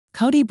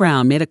Kody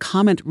Brown made a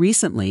comment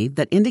recently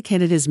that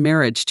indicated his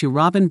marriage to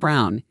Robin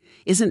Brown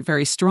isn't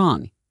very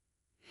strong,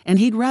 and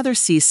he'd rather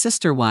see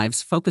Sister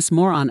Wives focus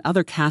more on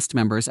other cast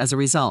members as a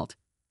result.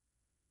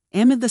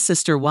 Amid the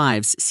Sister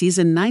Wives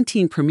Season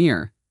 19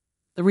 premiere,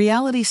 the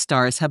reality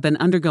stars have been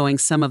undergoing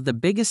some of the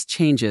biggest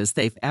changes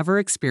they've ever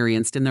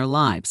experienced in their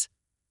lives.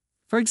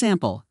 For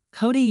example,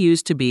 Kody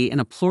used to be in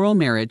a plural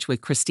marriage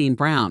with Christine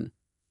Brown,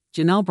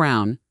 Janelle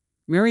Brown,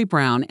 Mary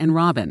Brown, and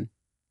Robin.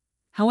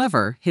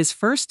 However, his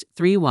first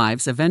 3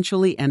 wives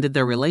eventually ended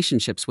their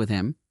relationships with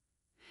him,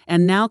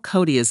 and now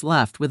Kody is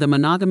left with a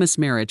monogamous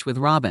marriage with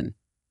Robin.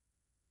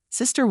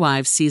 Sister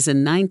Wives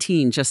Season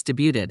 19 just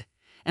debuted,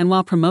 and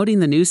while promoting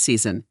the new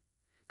season,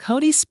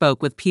 Kody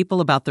spoke with people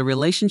about the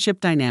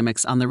relationship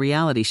dynamics on the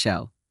reality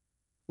show.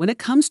 When it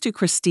comes to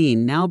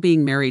Christine now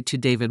being married to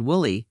David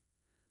Woolley,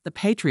 the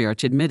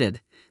patriarch admitted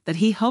that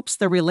he hopes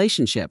their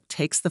relationship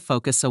takes the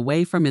focus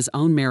away from his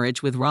own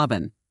marriage with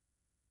Robin.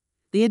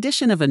 The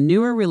addition of a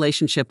newer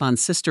relationship on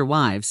Sister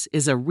Wives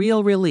is a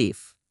real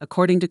relief,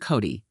 according to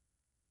Kody.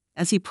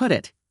 As he put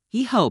it,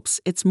 he hopes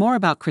it's more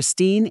about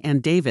Christine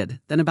and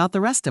David than about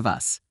the rest of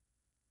us.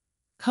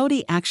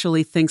 Kody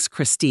actually thinks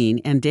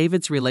Christine and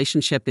David's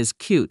relationship is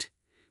cute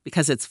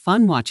because it's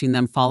fun watching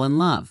them fall in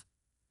love.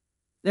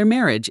 Their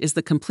marriage is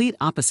the complete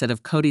opposite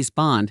of Kody's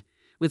bond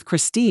with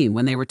Christine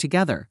when they were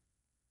together.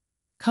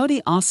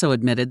 Kody also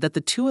admitted that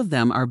the two of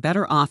them are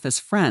better off as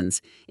friends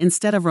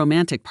instead of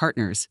romantic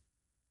partners.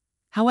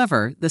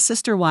 However, the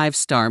Sister Wives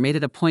star made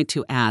it a point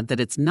to add that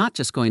it's not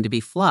just going to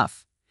be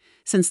fluff,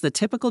 since the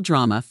typical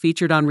drama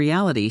featured on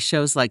reality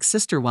shows like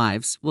Sister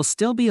Wives will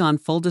still be on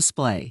full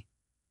display.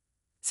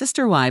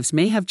 Sister Wives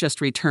may have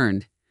just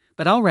returned,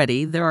 but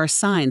already there are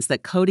signs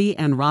that Kody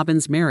and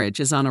Robin's marriage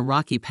is on a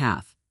rocky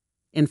path.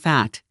 In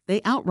fact,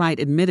 they outright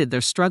admitted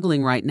they're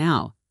struggling right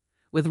now,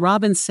 with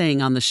Robin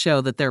saying on the show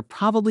that they're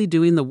probably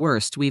doing the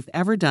worst we've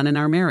ever done in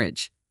our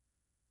marriage.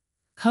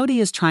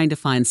 Kody is trying to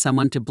find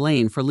someone to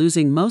blame for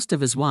losing most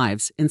of his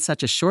wives in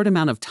such a short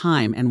amount of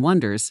time and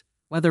wonders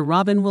whether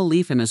Robin will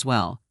leave him as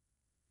well.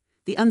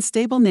 The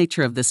unstable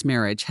nature of this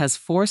marriage has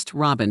forced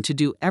Robin to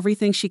do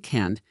everything she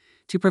can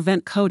to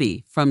prevent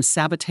Kody from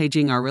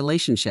sabotaging our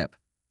relationship.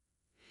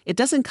 It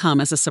doesn't come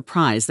as a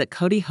surprise that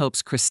Kody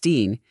hopes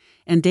Christine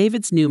and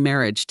David's new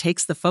marriage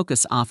takes the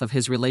focus off of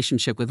his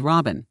relationship with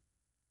Robin.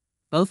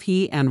 Both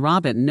he and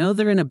Robin know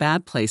they're in a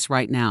bad place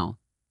right now.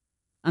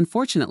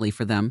 Unfortunately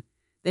for them,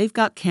 they've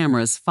got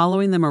cameras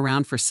following them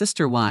around for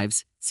Sister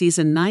Wives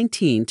Season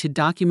 19 to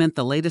document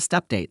the latest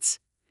updates,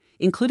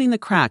 including the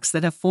cracks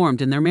that have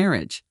formed in their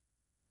marriage.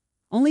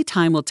 Only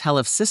time will tell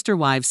if Sister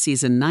Wives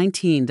Season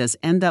 19 does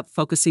end up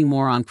focusing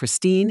more on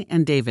Christine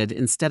and David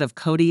instead of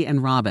Kody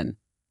and Robin.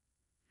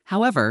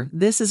 However,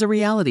 this is a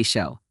reality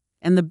show,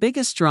 and the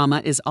biggest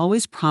drama is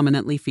always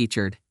prominently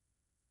featured.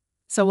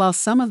 So while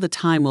some of the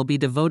time will be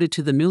devoted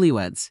to the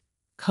newlyweds,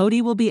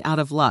 Kody will be out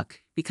of luck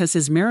because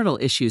his marital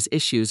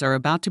issues are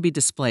about to be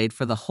displayed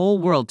for the whole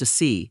world to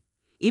see,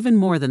 even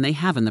more than they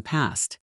have in the past.